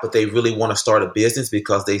about, but they really want to start a business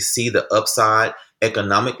because they see the upside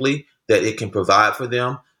economically that it can provide for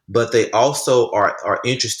them. But they also are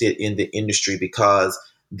interested in the industry because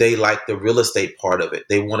they like the real estate part of it.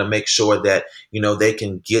 They want to make sure that, they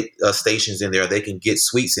can get stations in there, they can get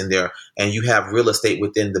suites in there, and you have real estate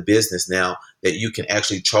within the business now that you can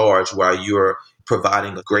actually charge while you're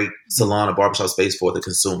providing a great salon or barbershop space for the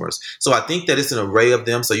consumers. So I think that it's an array of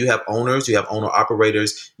them. So you have owners, you have owner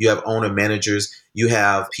operators, you have owner managers, you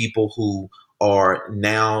have people who are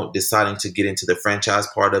now deciding to get into the franchise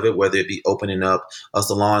part of it, whether it be opening up a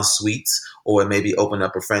salon suites or maybe opening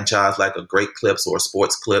up a franchise like a Great Clips or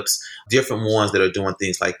Sports Clips, different ones that are doing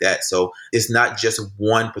things like that. So it's not just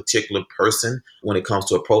one particular person when it comes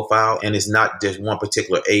to a profile, and it's not just one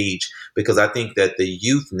particular age, because I think that the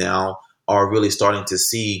youth now are really starting to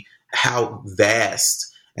see how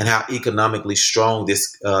vast and how economically strong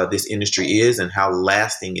this industry is and how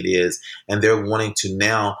lasting it is. And they're wanting to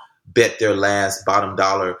now bet their last bottom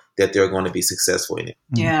dollar that they're going to be successful in it.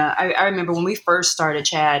 Yeah, I remember when we first started,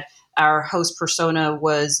 Chad, our host persona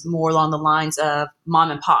was more along the lines of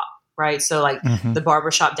mom and pop, right? So like the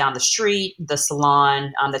barbershop down the street, the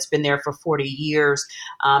salon that's been there for 40 years.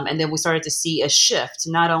 And then we started to see a shift,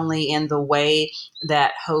 not only in the way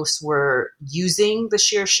that hosts were using the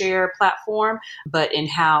share platform, but in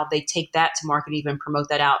how they take that to market, even promote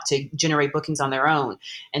that out to generate bookings on their own.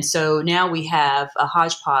 And so now we have a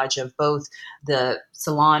hodgepodge of both the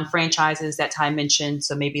salon franchises that Ty mentioned.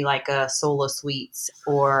 So maybe like a Solo Suites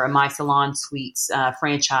or a My Salon Suites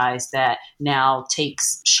franchise that now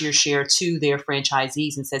takes share to their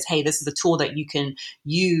franchisees and says, hey, this is a tool that you can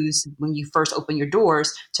use when you first open your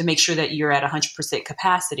doors to make sure that you're at 100%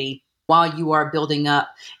 capacity while you are building up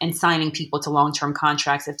and signing people to long-term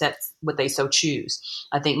contracts, if that's what they so choose.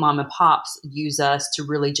 I think mom and pops use us to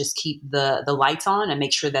really just keep the lights on and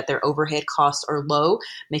make sure that their overhead costs are low,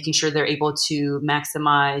 making sure they're able to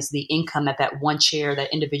maximize the income that one chair,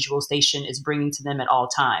 that individual station is bringing to them at all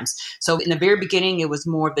times. So in the very beginning, it was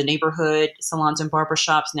more of the neighborhood salons and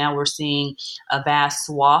barbershops. Now we're seeing a vast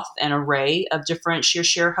swath and array of different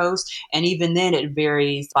share hosts. And even then it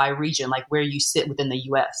varies by region, like where you sit within the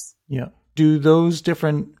US. Yeah. Do those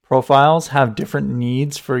different profiles have different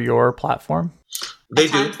needs for your platform? They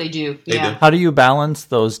do. They do. They Yeah. do. How do you balance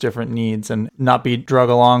those different needs and not be drug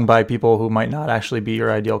along by people who might not actually be your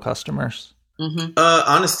ideal customers?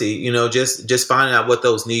 Honesty, just finding out what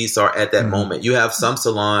those needs are at that moment. You have some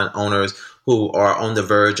salon owners who are on the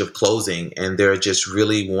verge of closing and they're just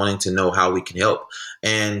really wanting to know how we can help,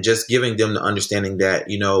 and just giving them the understanding that,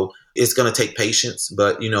 it's going to take patience,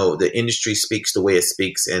 but the industry speaks the way it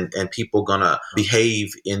speaks, and people going to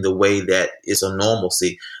behave in the way that is a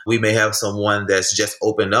normalcy. We may have someone that's just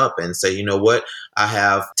opened up and say, you know what, I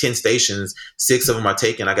have 10 stations, 6 of them are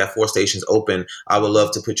taken. I got 4 stations open. I would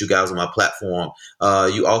love to put you guys on my platform.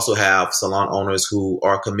 You also have salon owners who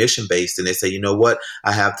are commission based, and they say, you know what,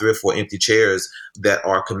 I have 3 or 4 empty chairs that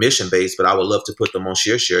are commission based, but I would love to put them on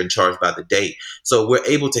share and charge by the day. So we're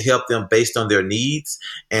able to help them based on their needs,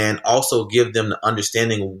 and also give them the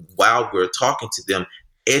understanding while we're talking to them,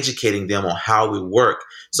 educating them on how we work.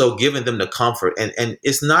 So giving them the comfort, and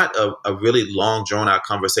it's not a really long drawn out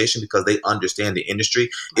conversation because they understand the industry.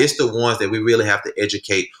 It's the ones that we really have to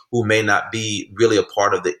educate who may not be really a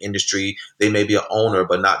part of the industry. They may be an owner,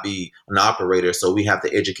 but not be an operator. So we have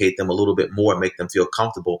to educate them a little bit more, make them feel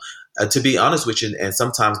comfortable. To be honest with you, and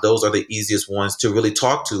sometimes those are the easiest ones to really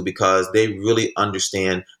talk to because they really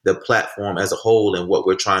understand the platform as a whole and what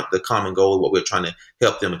we're trying, the common goal, what we're trying to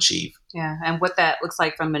help them achieve. Yeah, and what that looks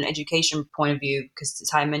like from an education point of view, because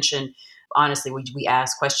Ty mentioned, honestly, we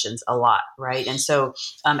ask questions a lot, right? And so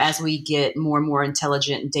as we get more and more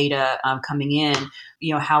intelligent data coming in,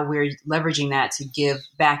 how we're leveraging that to give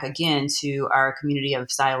back again to our community of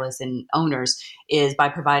stylists and owners is by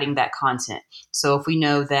providing that content. So if we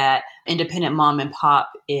know that independent mom and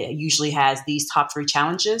pop usually has these top 3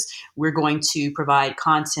 challenges, we're going to provide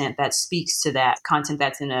content that speaks to that, content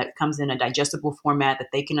that's comes in a digestible format that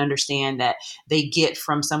they can understand, that they get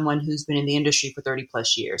from someone who's been in the industry for 30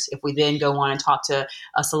 plus years. If we then go on and talk to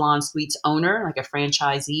a Salon Suites owner, like a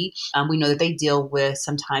franchisee, we know that they deal with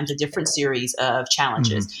sometimes a different series of challenges.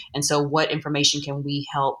 And so what information can we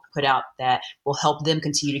help put out that will help them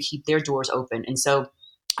continue to keep their doors open? And so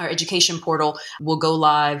our education portal will go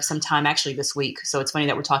live sometime actually this week. So it's funny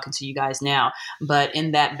that we're talking to you guys now. But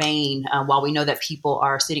in that vein, while we know that people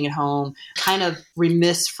are sitting at home kind of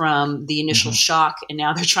remiss from the initial shock, and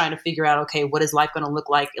now they're trying to figure out, okay, what is life going to look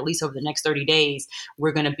like at least over the next 30 days?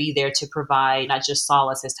 We're going to be there to provide not just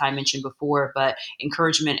solace, as Ty mentioned before, but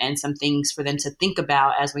encouragement and some things for them to think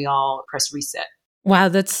about as we all press reset. Wow,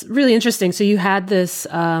 that's really interesting. So you had this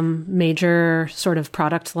major sort of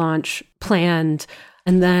product launch planned,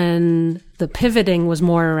 and then the pivoting was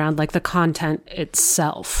more around like the content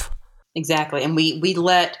itself. Exactly. And we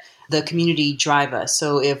let the community drive us.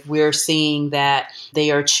 So if we're seeing that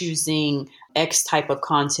they are choosing X type of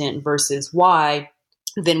content versus Y,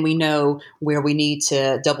 then we know where we need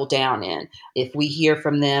to double down in. If we hear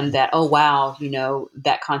from them that, oh, wow,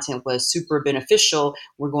 that content was super beneficial,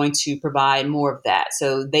 we're going to provide more of that.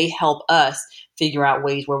 So they help us figure out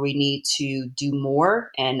ways where we need to do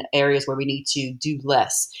more and areas where we need to do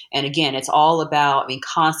less. And again, it's all about,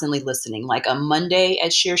 constantly listening. Like a Monday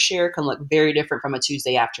at Share can look very different from a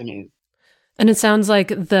Tuesday afternoon. And it sounds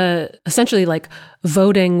like essentially like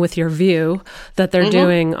voting with your view that they're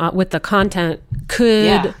doing with the content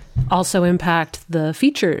could also impact the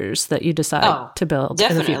features that you decide to build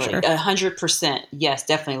in the future? Definitely, 100%. Yes,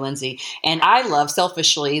 definitely, Lindsay. And I love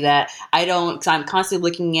selfishly that because I'm constantly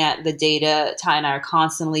looking at the data. Ty and I are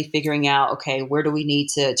constantly figuring out, okay, where do we need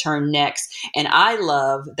to turn next? And I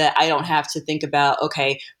love that I don't have to think about,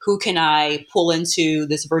 okay, who can I pull into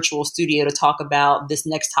this virtual studio to talk about this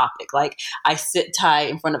next topic? Like, I sit Ty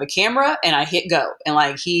in front of a camera and I hit go, and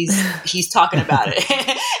like he's talking about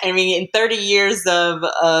it. I mean, in 30 years of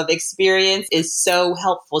experience is so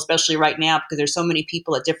helpful, especially right now, because there's so many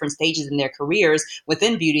people at different stages in their careers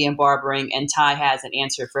within beauty and barbering, and Ty has an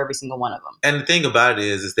answer for every single one of them. And the thing about it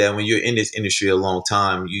is that when you're in this industry a long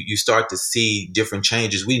time, you start to see different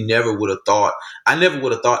changes. I never would have thought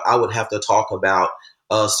I would have to talk about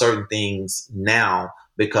certain things now,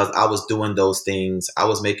 because I was doing those things. I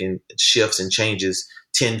was making shifts and changes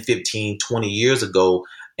 10, 15, 20 years ago.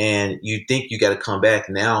 And you think you got to come back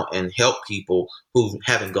now and help people who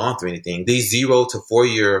haven't gone through anything. These 0 to 4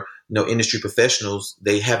 year industry professionals,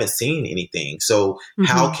 they haven't seen anything. So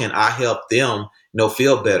how can I help them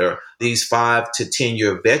feel better? These 5 to 10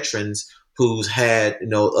 year veterans who's had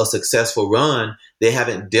a successful run, they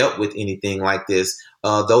haven't dealt with anything like this.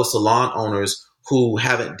 Those salon owners who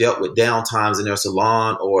haven't dealt with downtimes in their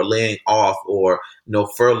salon, or laying off, or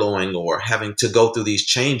furloughing, or having to go through these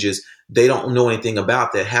changes, they don't know anything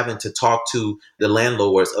about that. Having to talk to the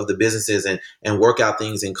landlords of the businesses and work out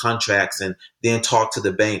things in contracts, and then talk to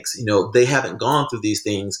the banks. They haven't gone through these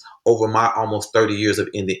things over my almost 30 years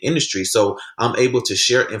in the industry. So I'm able to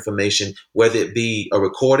share information, whether it be a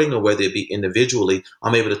recording or whether it be individually.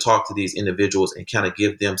 I'm able to talk to these individuals and kind of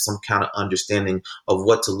give them some kind of understanding of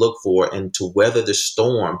what to look for and to weather the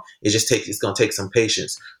storm. It's going to take some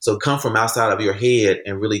patience. So come from outside of your head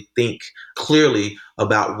and really think clearly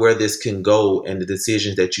about where this can go and the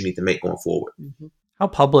decisions that you need to make going forward. Mm-hmm. How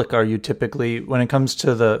public are you typically when it comes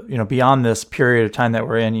to the, beyond this period of time that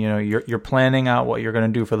we're in, you're planning out what you're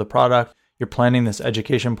going to do for the product, you're planning this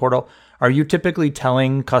education portal. Are you typically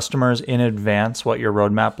telling customers in advance what your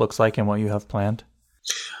roadmap looks like and what you have planned?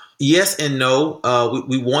 Yes and no.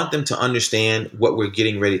 We want them to understand what we're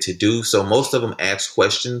getting ready to do. So most of them ask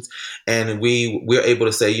questions, and we're able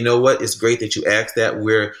to say, you know what, it's great that you asked that.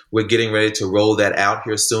 We're getting ready to roll that out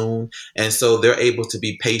here soon. And so they're able to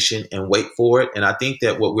be patient and wait for it. And I think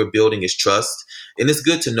that what we're building is trust. And it's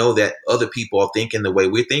good to know that other people are thinking the way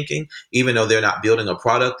we're thinking, even though they're not building a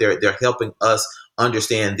product. They're helping us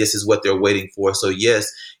understand this is what they're waiting for. So yes,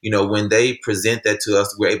 when they present that to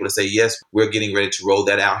us, we're able to say, yes, we're getting ready to roll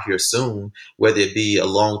that out here soon, whether it be a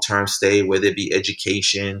long-term stay, whether it be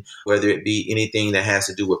education, whether it be anything that has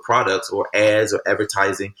to do with products or ads or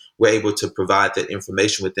advertising. We're able to provide that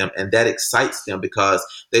information with them. And that excites them because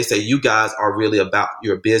they say, you guys are really about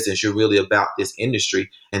your business. You're really about this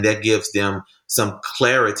industry. And that gives them some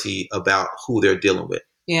clarity about who they're dealing with.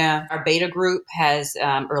 Yeah, our beta group has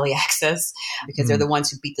early access because they're the ones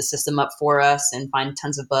who beat the system up for us and find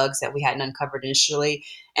tons of bugs that we hadn't uncovered initially.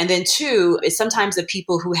 And then 2 is sometimes the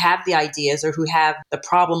people who have the ideas or who have the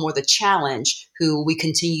problem or the challenge who we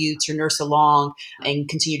continue to nurse along and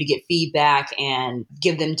continue to get feedback and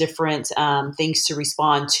give them different things to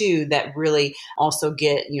respond to that really also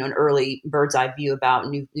get an early bird's eye view about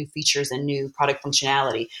new features and new product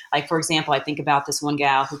functionality. Like, for example, I think about this one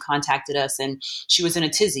gal who contacted us and she was in a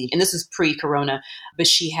tizzy, and this was pre-corona, but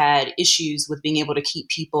she had issues with being able to keep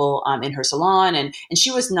people in her salon, and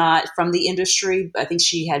she was not from the industry. I think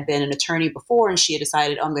she had been an attorney before, and she had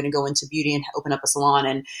decided, I'm going to go into beauty and open up a salon,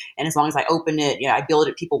 and as long as I open it, I build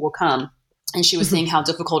it, people will come. And she was saying how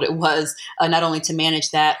difficult it was not only to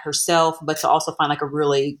manage that herself, but to also find like a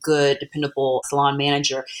really good, dependable salon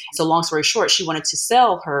manager. So long story short, she wanted to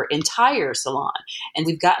sell her entire salon. And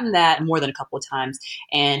we've gotten that more than a couple of times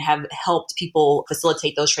and have helped people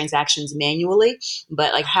facilitate those transactions manually.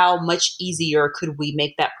 But like, how much easier could we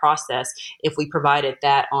make that process if we provided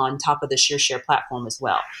that on top of the ShearShare platform as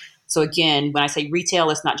well? So again, when I say retail,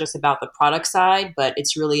 it's not just about the product side, but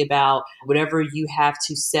it's really about whatever you have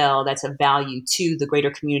to sell that's of value to the greater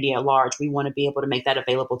community at large. We want to be able to make that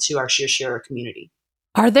available to our ShearShare community.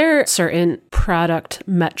 Are there certain product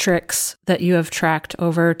metrics that you have tracked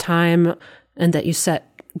over time and that you set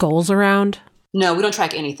goals around? No, we don't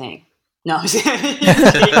track anything. No,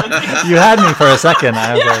 you had me for a second.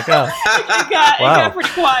 I was like, "Oh, it got pretty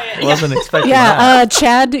quiet." Wasn't expecting that.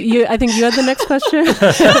 Chad, I think you had the next question.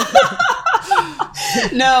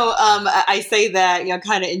 No, I say that,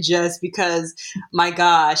 kind of in jest because, my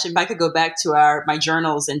gosh, if I could go back to my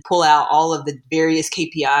journals and pull out all of the various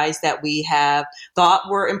KPIs that we have thought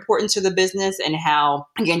were important to the business and how,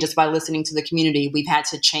 again, just by listening to the community, we've had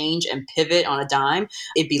to change and pivot on a dime,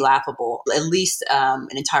 it'd be laughable. At least an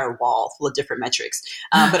entire wall full of different metrics.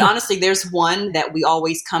 But honestly, there's one that we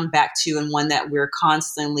always come back to and one that we're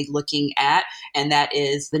constantly looking at, and that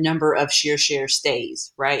is the number of share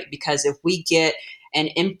stays, right? Because if we get an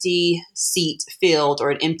empty seat filled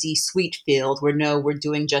or an empty suite filled, we're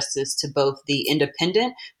doing justice to both the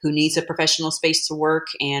independent who needs a professional space to work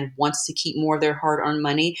and wants to keep more of their hard-earned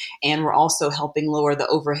money. And we're also helping lower the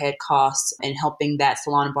overhead costs and helping that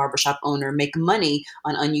salon and barbershop owner make money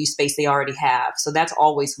on unused space they already have. So that's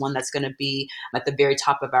always one that's going to be at the very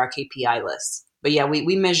top of our KPI list. But yeah,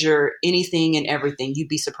 we measure anything and everything. You'd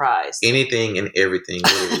be surprised. Anything and everything,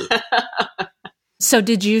 literally. So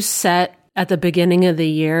did you set at the beginning of the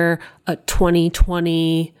year a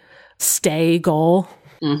 2020 stay goal?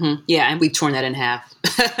 Mm-hmm. Yeah, and we've torn that in half.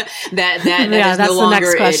 that yeah, is that's no the longer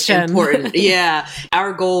next question. important. Yeah,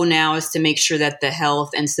 our goal now is to make sure that the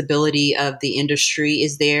health and stability of the industry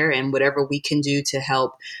is there, and whatever we can do to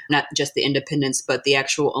help not just the independents but the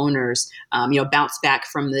actual owners, bounce back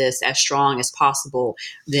from this as strong as possible.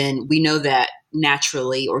 Then we know that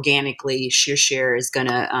naturally, organically, share is going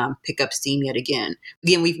to pick up steam yet again.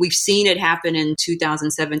 Again, we've seen it happen in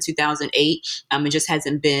 2007, 2008. It just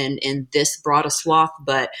hasn't been in this broad a swath,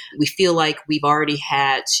 but we feel like we've already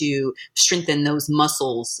had to strengthen those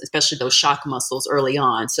muscles, especially those shock muscles early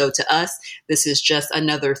on. So to us, this is just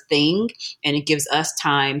another thing, and it gives us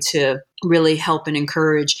time to really help and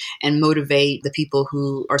encourage and motivate the people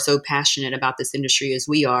who are so passionate about this industry as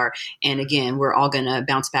we are. And again, we're all going to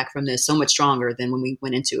bounce back from this so much stronger than when we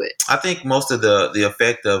went into it. I think most of the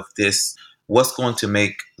effect of this, what's going to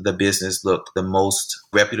make the business look the most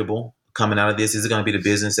reputable coming out of this? Is it going to be the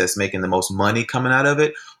business that's making the most money coming out of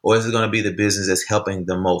it? Or is it going to be the business that's helping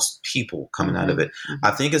the most people coming out of it? Mm-hmm.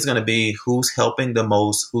 I think it's going to be who's helping the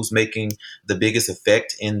most, who's making the biggest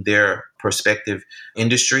effect in their prospective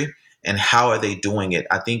industry. And how are they doing it?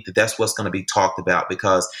 I think that's what's going to be talked about,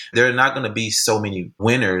 because there are not going to be so many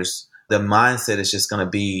winners. The mindset is just going to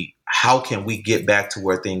be, how can we get back to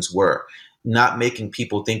where things were? Not making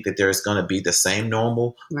people think that there's going to be the same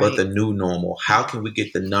normal, right, but the new normal. How can we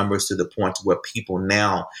get the numbers to the point where people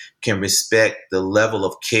now can respect the level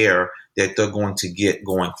of care that they're going to get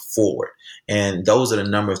going forward? And those are the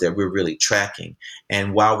numbers that we're really tracking.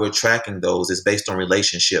 And while we're tracking those, it's based on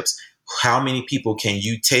relationships. How many people can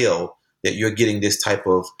you tell that you're getting this type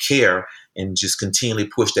of care, and just continually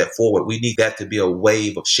push that forward? We need that to be a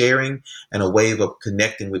wave of sharing and a wave of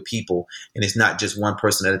connecting with people. And it's not just one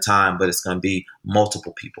person at a time, but it's going to be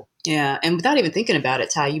multiple people. Yeah. And without even thinking about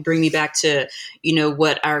it, Ty, you bring me back to,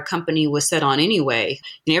 what our company was set on anyway.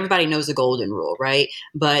 Everybody knows the golden rule, right?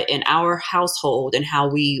 But in our household and how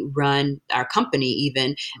we run our company,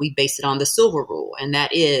 even, we base it on the silver rule. And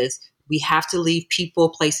that is, we have to leave people,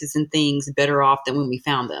 places, and things better off than when we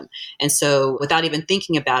found them. And so without even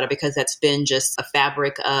thinking about it, because that's been just a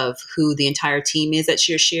fabric of who the entire team is at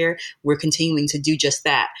ShareShare, we're continuing to do just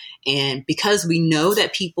that. And because we know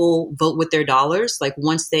that people vote with their dollars, like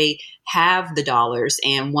once they have the dollars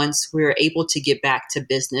and once we're able to get back to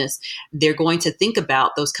business, they're going to think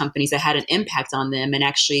about those companies that had an impact on them and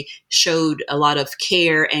actually showed a lot of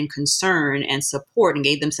care and concern and support and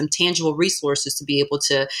gave them some tangible resources to be able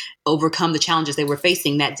to overcome the challenges they were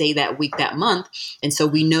facing that day, that week, that month. And so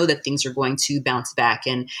we know that things are going to bounce back,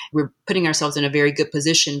 and we're putting ourselves in a very good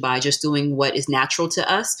position by just doing what is natural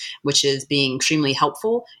to us, which is being extremely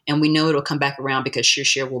helpful. And we know it'll come back around because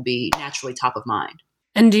ShareShare will be naturally top of mind.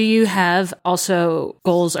 And do you have also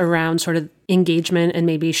goals around sort of engagement and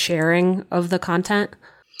maybe sharing of the content?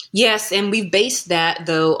 Yes. And we've based that,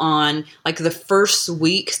 though, on like the first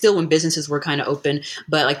week, still when businesses were kind of open,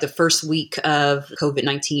 but like the first week of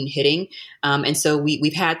COVID-19 hitting. And so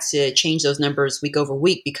we've had to change those numbers week over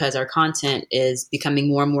week because our content is becoming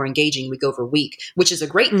more and more engaging week over week, which is a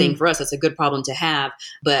great thing for us. That's a good problem to have.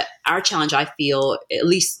 But our challenge, I feel, at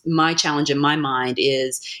least my challenge in my mind,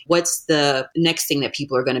 is what's the next thing that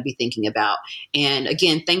people are going to be thinking about? And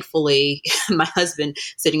again, thankfully, my husband,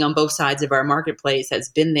 sitting on both sides of our marketplace, has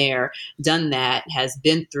been there, done that, has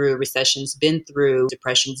been through recessions, been through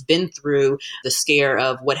depressions, been through the scare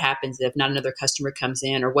of what happens if not another customer comes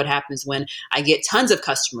in, or what happens when I get tons of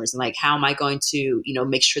customers, and like, how am I going to,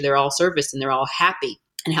 make sure they're all serviced and they're all happy?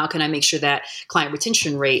 And how can I make sure that client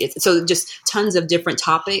retention rate is, so just tons of different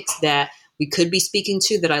topics that we could be speaking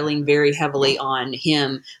to, that I lean very heavily on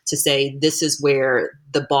him to say, this is where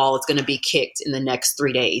the ball is going to be kicked in the next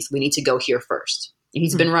 3 days. We need to go here first.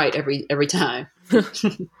 He's been right every time.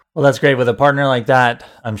 Well, that's great. With a partner like that,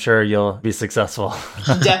 I'm sure you'll be successful.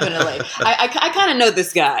 Definitely. I kind of know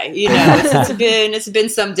this guy. It's been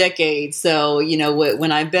some decades. So,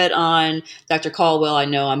 when I bet on Dr. Caldwell, I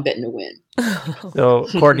know I'm betting to win. So,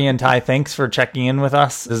 Courtney and Ty, thanks for checking in with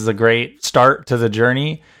us. This is a great start to the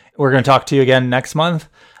journey. We're going to talk to you again next month.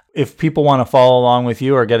 If people want to follow along with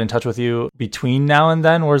you or get in touch with you between now and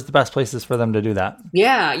then, where's the best places for them to do that?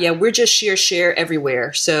 Yeah. We're just Share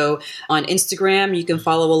everywhere. So on Instagram, you can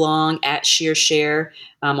follow along at Share.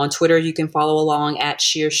 On Twitter, you can follow along at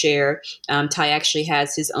Share. Ty actually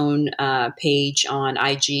has his own page on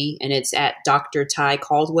IG, and it's at Dr. Ty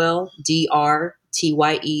Caldwell,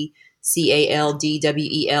 DrTye.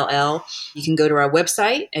 CALDWELL. You can go to our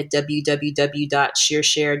website at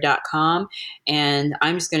www.shearshare.com. And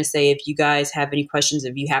I'm just going to say, if you guys have any questions,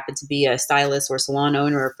 if you happen to be a stylist or salon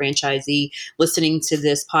owner or franchisee listening to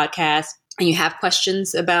this podcast, and you have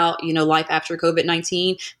questions about, life after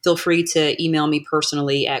COVID-19, feel free to email me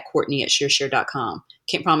personally at Courtney@shearshare.com.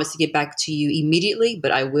 Can't promise to get back to you immediately,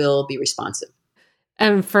 but I will be responsive.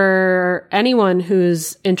 And for anyone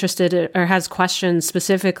who's interested or has questions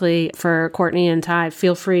specifically for Courtney and Ty,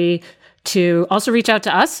 feel free to also reach out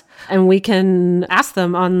to us and we can ask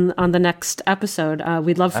them on the next episode.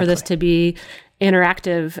 We'd love for this to be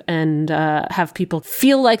interactive and have people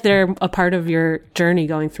feel like they're a part of your journey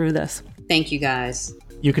going through this. Thank you, guys.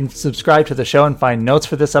 You can subscribe to the show and find notes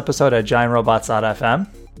for this episode at giantrobots.fm.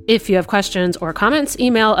 If you have questions or comments,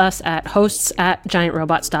 email us at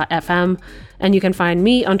hosts@giantrobots.fm. And you can find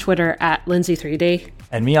me on Twitter at Lindsay3D.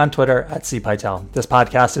 And me on Twitter at CPytel. This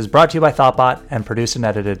podcast is brought to you by Thoughtbot and produced and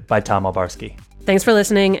edited by Tom Obarski. Thanks for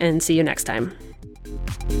listening and see you next time.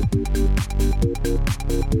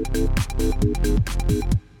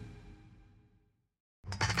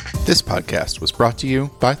 This podcast was brought to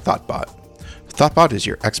you by Thoughtbot. Thoughtbot is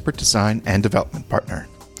your expert design and development partner.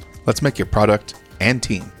 Let's make your product and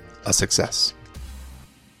team a success.